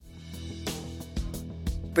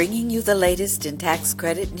Bringing you the latest in tax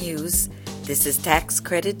credit news, this is Tax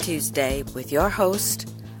Credit Tuesday with your host,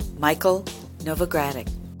 Michael Novogradac.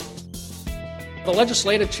 The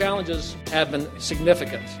legislative challenges have been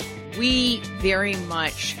significant. We very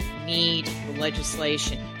much need the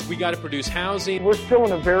legislation. We got to produce housing. We're still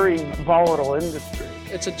in a very volatile industry.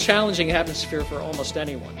 It's a challenging atmosphere for almost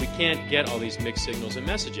anyone. We can't get all these mixed signals and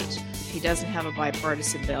messages. If he doesn't have a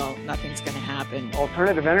bipartisan bill, nothing's going to happen.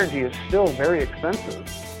 Alternative energy is still very expensive.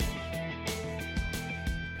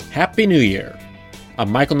 Happy New Year!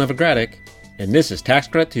 I'm Michael Novogradac, and this is Tax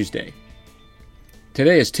Credit Tuesday.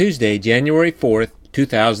 Today is Tuesday, January 4th,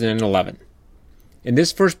 2011. In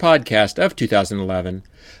this first podcast of 2011,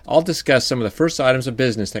 I'll discuss some of the first items of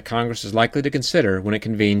business that Congress is likely to consider when it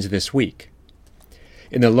convenes this week.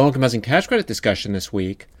 In the low-income housing tax credit discussion this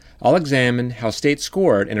week, I'll examine how states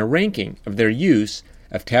scored in a ranking of their use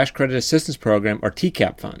of Tax Credit Assistance Program or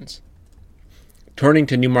TCAP funds. Turning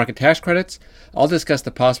to new market tax credits, I'll discuss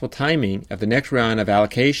the possible timing of the next round of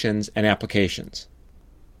allocations and applications.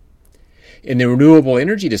 In the renewable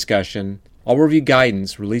energy discussion, I'll review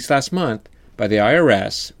guidance released last month by the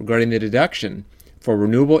IRS regarding the deduction for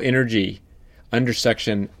renewable energy under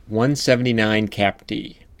Section 179 Cap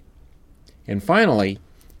D. And finally,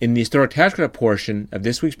 in the historic tax credit portion of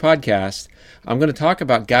this week's podcast, I'm going to talk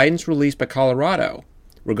about guidance released by Colorado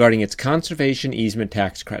regarding its conservation easement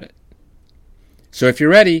tax credit. So if you're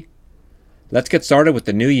ready, let's get started with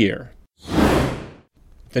the new year.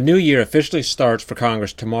 The new year officially starts for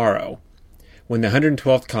Congress tomorrow, when the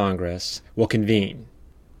 112th Congress will convene.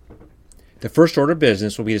 The first order of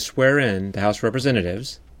business will be to swear in the House of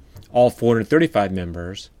Representatives, all 435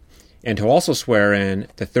 members, and to also swear in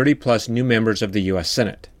the 30-plus new members of the U.S.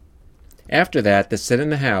 Senate. After that, the Senate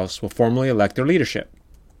and the House will formally elect their leadership.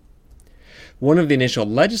 One of the initial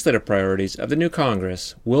legislative priorities of the new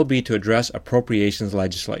Congress will be to address appropriations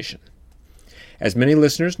legislation. As many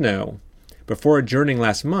listeners know, before adjourning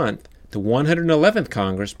last month, the 111th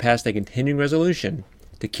Congress passed a continuing resolution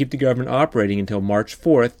to keep the government operating until March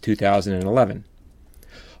 4th, 2011.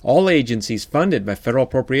 All agencies funded by federal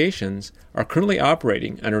appropriations are currently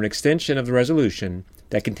operating under an extension of the resolution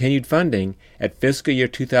that continued funding at fiscal year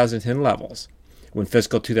 2010 levels, when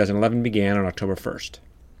fiscal 2011 began on October 1st.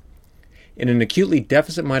 In an acutely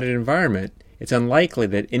deficit-minded environment, it's unlikely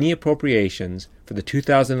that any appropriations for the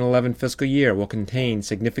 2011 fiscal year will contain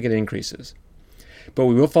significant increases. But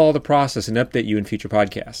we will follow the process and update you in future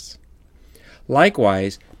podcasts.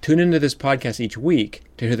 Likewise, tune into this podcast each week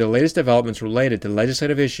to hear the latest developments related to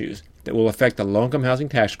legislative issues that will affect the low-income housing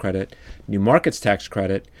tax credit, new markets tax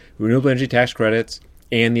credit, renewable energy tax credits,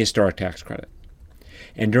 and the historic tax credit.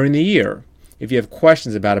 And during the year, if you have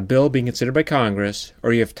questions about a bill being considered by Congress,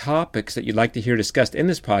 or you have topics that you'd like to hear discussed in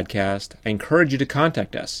this podcast, I encourage you to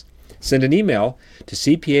contact us. Send an email to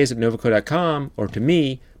cpas@novoco.com or to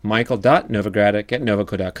me,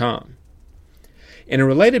 michael.novogradac@novoco.com. In a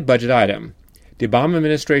related budget item, the Obama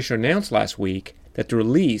administration announced last week that the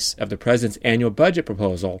release of the president's annual budget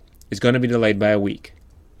proposal is going to be delayed by a week.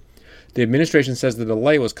 The administration says the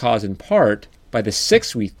delay was caused in part by the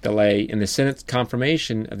 6-week delay in the Senate's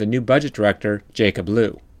confirmation of the new budget director, Jacob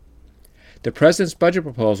Lew. The president's budget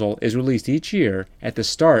proposal is released each year at the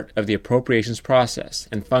start of the appropriations process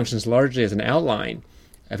and functions largely as an outline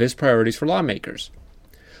of his priorities for lawmakers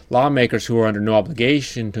who are under no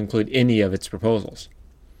obligation to include any of its proposals.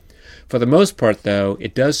 For the most part, though,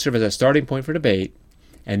 it does serve as a starting point for debate,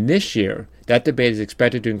 and this year, that debate is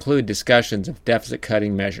expected to include discussions of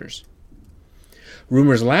deficit-cutting measures.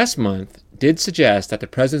 Rumors last month did suggest that the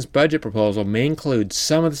president's budget proposal may include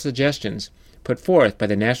some of the suggestions put forth by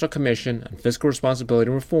the National Commission on Fiscal Responsibility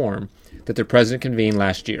and Reform that the president convened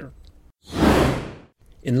last year.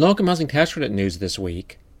 In low-income housing tax credit news this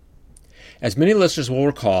week, as many listeners will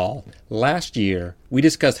recall, last year we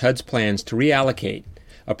discussed HUD's plans to reallocate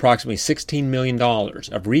approximately $16 million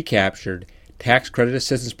of recaptured Tax Credit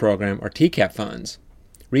Assistance Program or TCAP funds,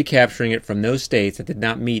 recapturing it from those states that did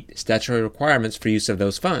not meet statutory requirements for use of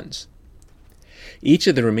those funds. Each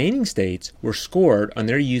of the remaining states were scored on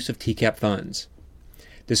their use of TCAP funds.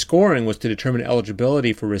 The scoring was to determine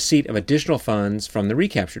eligibility for receipt of additional funds from the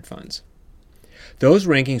recaptured funds. Those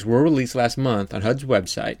rankings were released last month on HUD's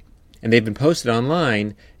website, and they've been posted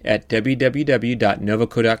online at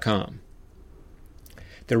www.novoco.com.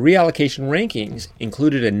 The reallocation rankings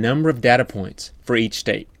included a number of data points for each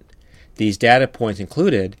state. These data points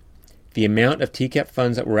included the amount of TCAP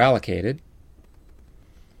funds that were allocated,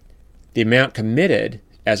 the amount committed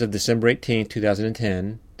as of December 18,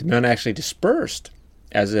 2010, the amount actually dispersed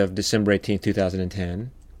as of December 18,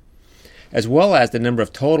 2010, as well as the number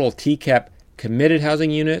of total TCAP committed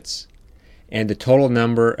housing units and the total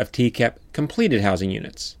number of TCAP completed housing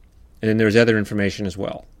units. And then there's other information as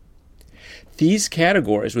well. These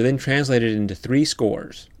categories were then translated into 3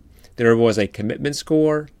 scores. There was a commitment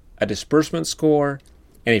score, a disbursement score,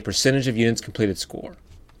 and a percentage of units completed score.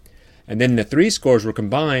 And then the 3 scores were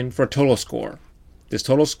combined for a total score. This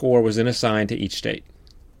total score was then assigned to each state.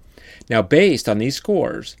 Now, based on these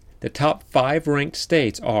scores, the top 5 ranked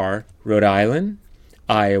states are Rhode Island,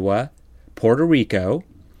 Iowa, Puerto Rico,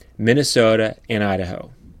 Minnesota, and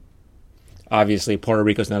Idaho. Obviously, Puerto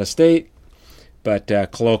Rico is not a state, but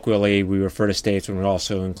colloquially we refer to states when we're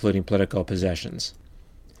also including political possessions.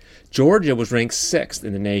 Georgia was ranked 6th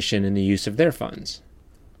in the nation in the use of their funds.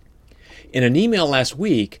 In an email last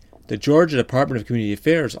week, the Georgia Department of Community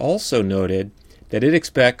Affairs also noted that it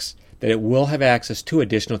expects that it will have access to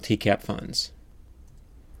additional TCAP funds.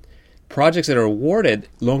 Projects that are awarded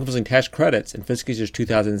loan-compensing tax credits in fiscal years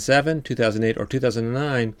 2007, 2008, or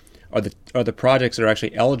 2009 are the projects that are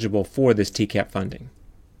actually eligible for this TCAP funding.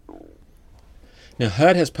 Now,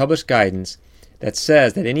 HUD has published guidance that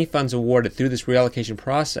says that any funds awarded through this reallocation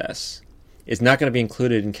process is not going to be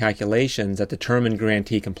included in calculations that determine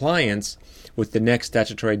grantee compliance with the next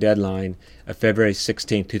statutory deadline of February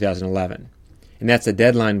 16, 2011. And that's the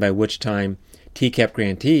deadline by which time TCAP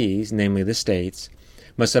grantees, namely the states,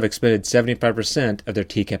 must have expended 75% of their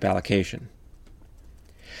TCAP allocation.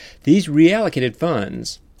 These reallocated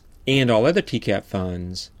funds, and all other TCAP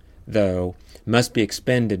funds, though, must be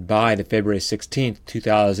expended by the February 16,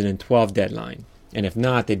 2012 deadline. And if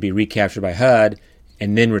not, they'd be recaptured by HUD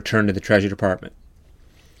and then returned to the Treasury Department.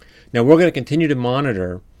 Now, we're going to continue to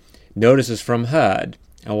monitor notices from HUD,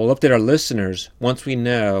 and we'll update our listeners once we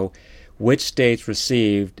know which states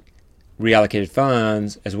received reallocated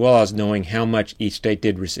funds, as well as knowing how much each state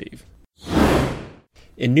did receive.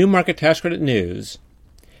 In new market tax credit news,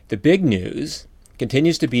 the big news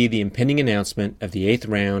continues to be the impending announcement of the 8th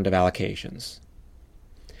round of allocations.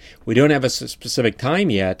 We don't have a specific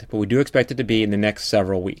time yet, but we do expect it to be in the next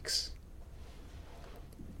several weeks.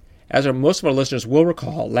 As most of our listeners will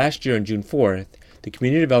recall, last year on June 4th, the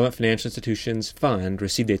Community Development Financial Institutions Fund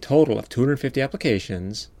received a total of 250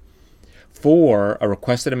 applications for a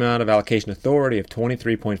requested amount of allocation authority of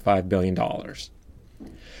 $23.5 billion.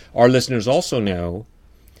 Our listeners also know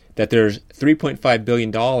that there's $3.5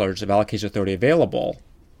 billion of allocation authority available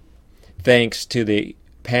thanks to the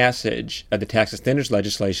passage of the tax extenders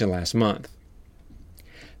legislation last month.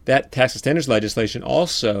 That tax extenders legislation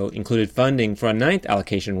also included funding for a 9th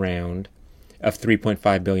allocation round of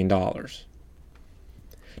 $3.5 billion.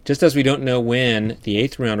 Just as we don't know when the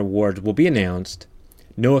 8th round awards will be announced,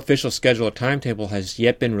 no official schedule or timetable has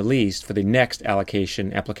yet been released for the next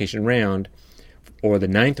application round, or the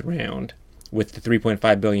 9th round, with the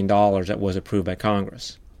 $3.5 billion that was approved by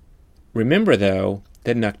Congress. Remember, though,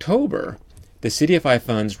 that in October, the CDFI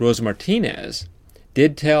Fund's Rosa Martinez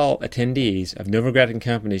did tell attendees of Novogradac &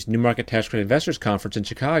 Company's New Market Tax Credit Investors Conference in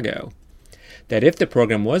Chicago that if the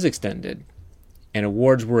program was extended and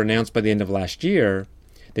awards were announced by the end of last year,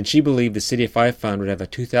 then she believed the CDFI Fund would have a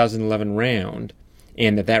 2011 round,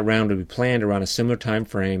 and that round would be planned around a similar time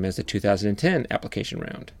frame as the 2010 application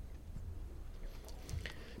round.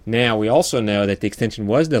 Now, we also know that the extension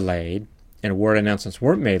was delayed and award announcements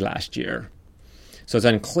weren't made last year, so it's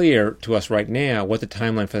unclear to us right now what the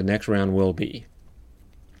timeline for the next round will be.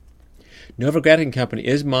 Novogradac & Company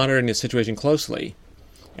is monitoring the situation closely,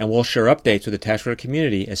 and will share updates with the tax credit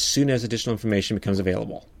community as soon as additional information becomes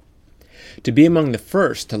available. To be among the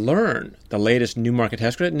first to learn the latest new market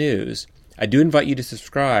tax credit news, I do invite you to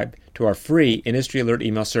subscribe to our free Industry Alert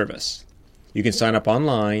email service. You can sign up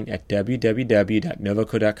online at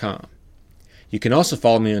www.novoco.com. You can also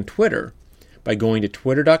follow me on Twitter by going to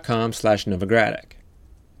twitter.com/Novogradac.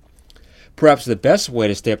 Perhaps the best way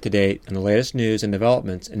to stay up to date on the latest news and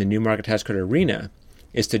developments in the new market tax credit arena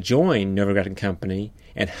is to join Novogradac & Company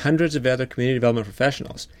and hundreds of other community development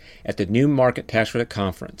professionals at the New Market Tax Credit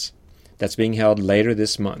Conference that's being held later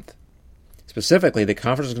this month. Specifically, the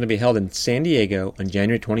conference is going to be held in San Diego on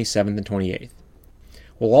January 27th and 28th.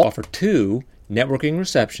 We'll offer 2 networking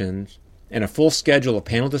receptions and a full schedule of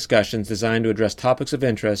panel discussions designed to address topics of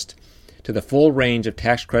interest to the full range of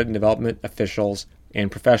tax credit and development officials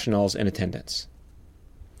and professionals in attendance.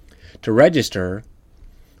 To register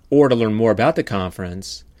or to learn more about the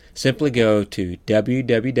conference, simply go to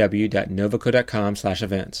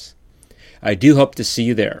www.novoco.com/events. I do hope to see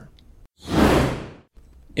you there.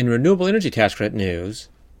 In renewable energy tax credit news,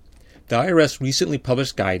 the IRS recently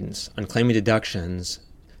published guidance on claiming deductions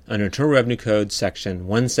under Internal Revenue Code Section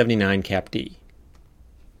 179 Cap D.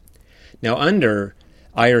 Now, under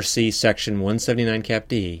IRC Section 179 Cap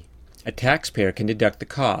D, a taxpayer can deduct the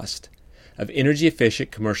cost of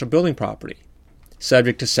energy-efficient commercial building property,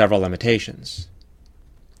 subject to several limitations.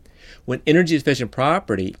 When energy-efficient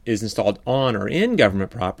property is installed on or in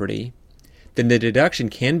government property, then the deduction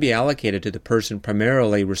can be allocated to the person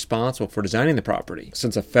primarily responsible for designing the property,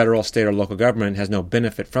 since a federal, state, or local government has no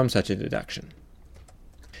benefit from such a deduction.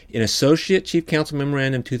 In Associate Chief Counsel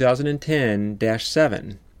Memorandum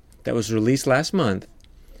 2010-7 that was released last month,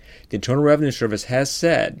 the Internal Revenue Service has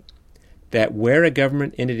said that where a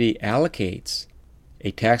government entity allocates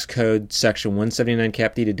a tax code section 179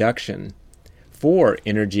 Cap D deduction for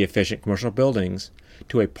energy-efficient commercial buildings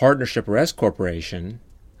to a partnership or S corporation,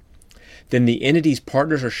 then the entity's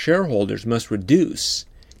partners or shareholders must reduce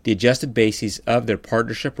the adjusted bases of their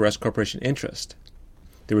partnership or S corporation interest.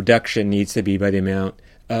 The reduction needs to be by the amount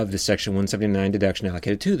of the Section 179 deduction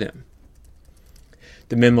allocated to them.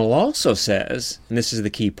 The memo also says, and this is the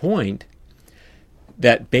key point,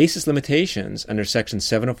 that basis limitations under Section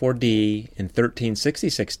 704D and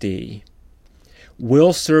 1366D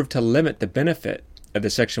will serve to limit the benefit of the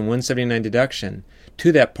Section 179 deduction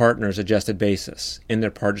to that partner's adjusted basis in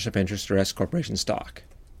their partnership interest or S corporation stock.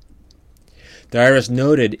 The IRS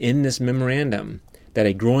noted in this memorandum that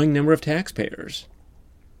a growing number of taxpayers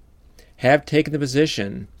have taken the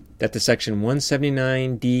position that the Section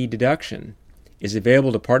 179D deduction is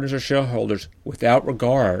available to partners or shareholders without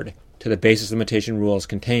regard to the basis limitation rules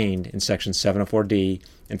contained in Section 704D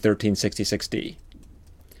and 1366D.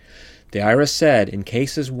 The IRS said in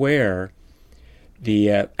cases where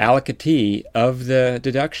the allocatee of the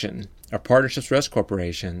deduction are partnerships or S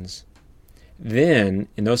corporations, then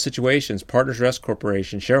in those situations, partners or S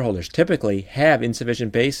corporation shareholders typically have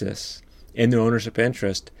insufficient basis in their ownership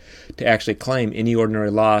interest to actually claim any ordinary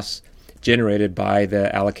loss generated by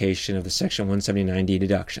the allocation of the Section 179D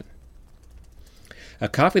deduction. A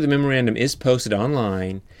copy of the memorandum is posted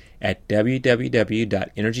online at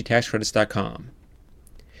www.energytaxcredits.com.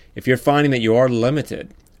 If you're finding that you are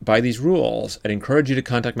limited by these rules, I'd encourage you to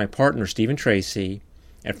contact my partner, Stephen Tracy,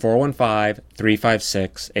 at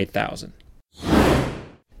 415-356-8000.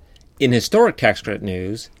 In historic tax credit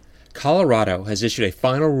news, Colorado has issued a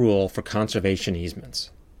final rule for conservation easements.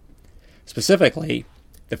 Specifically,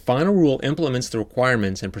 the final rule implements the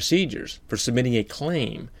requirements and procedures for submitting a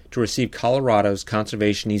claim to receive Colorado's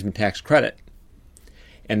conservation easement tax credit,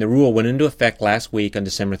 and the rule went into effect last week on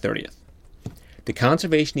December 30th. The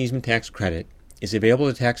conservation easement tax credit is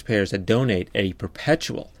available to taxpayers that donate a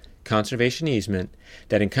perpetual conservation easement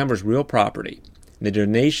that encumbers real property. The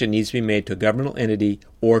donation needs to be made to a governmental entity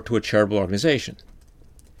or to a charitable organization.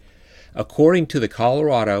 According to the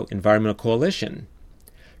Colorado Environmental Coalition,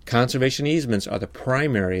 conservation easements are the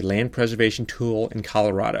primary land preservation tool in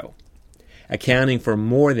Colorado, accounting for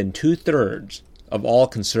more than 2/3 of all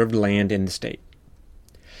conserved land in the state.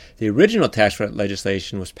 The original tax credit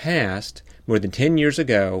legislation was passed more than 10 years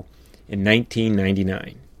ago in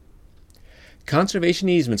 1999. Conservation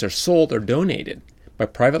easements are sold or donated by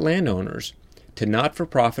private landowners to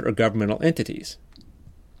not-for-profit or governmental entities.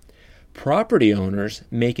 Property owners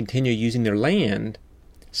may continue using their land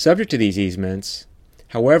subject to these easements.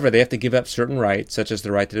 However, they have to give up certain rights, such as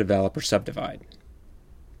the right to develop or subdivide.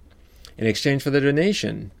 In exchange for the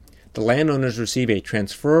donation, the landowners receive a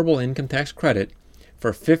transferable income tax credit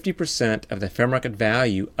for 50% of the fair market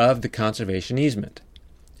value of the conservation easement,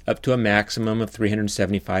 up to a maximum of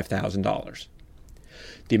 $375,000.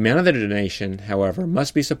 The amount of the donation, however,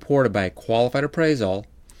 must be supported by a qualified appraisal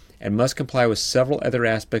and must comply with several other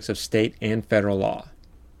aspects of state and federal law.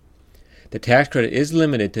 The tax credit is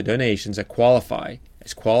limited to donations that qualify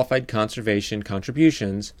as qualified conservation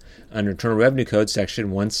contributions under Internal Revenue Code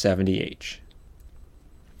Section 170H.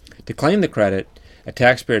 To claim the credit, a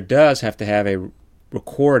taxpayer does have to have a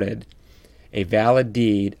valid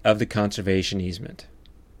deed of the conservation easement.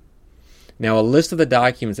 Now, a list of the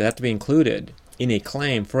documents that have to be included in a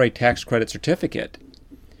claim for a tax credit certificate,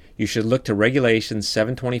 you should look to Regulations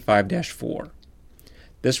 725-4.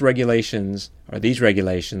 These regulations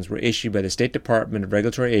were issued by the State Department of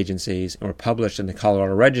Regulatory Agencies and were published in the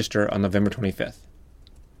Colorado Register on November 25th.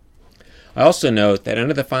 I also note that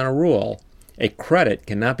under the final rule, a credit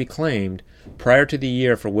cannot be claimed prior to the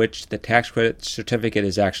year for which the tax credit certificate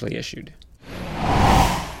is actually issued.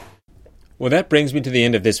 Well, that brings me to the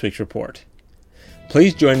end of this week's report.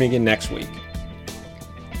 Please join me again next week.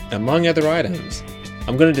 Among other items,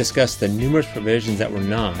 I'm going to discuss the numerous provisions that were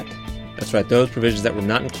not, those provisions that were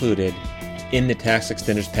not included in the tax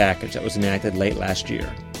extenders package that was enacted late last year.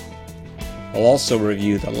 I'll also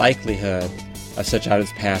review the likelihood of such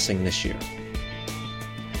items passing this year.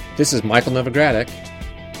 This is Michael Novogradac,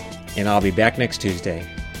 and I'll be back next Tuesday.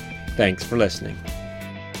 Thanks for listening.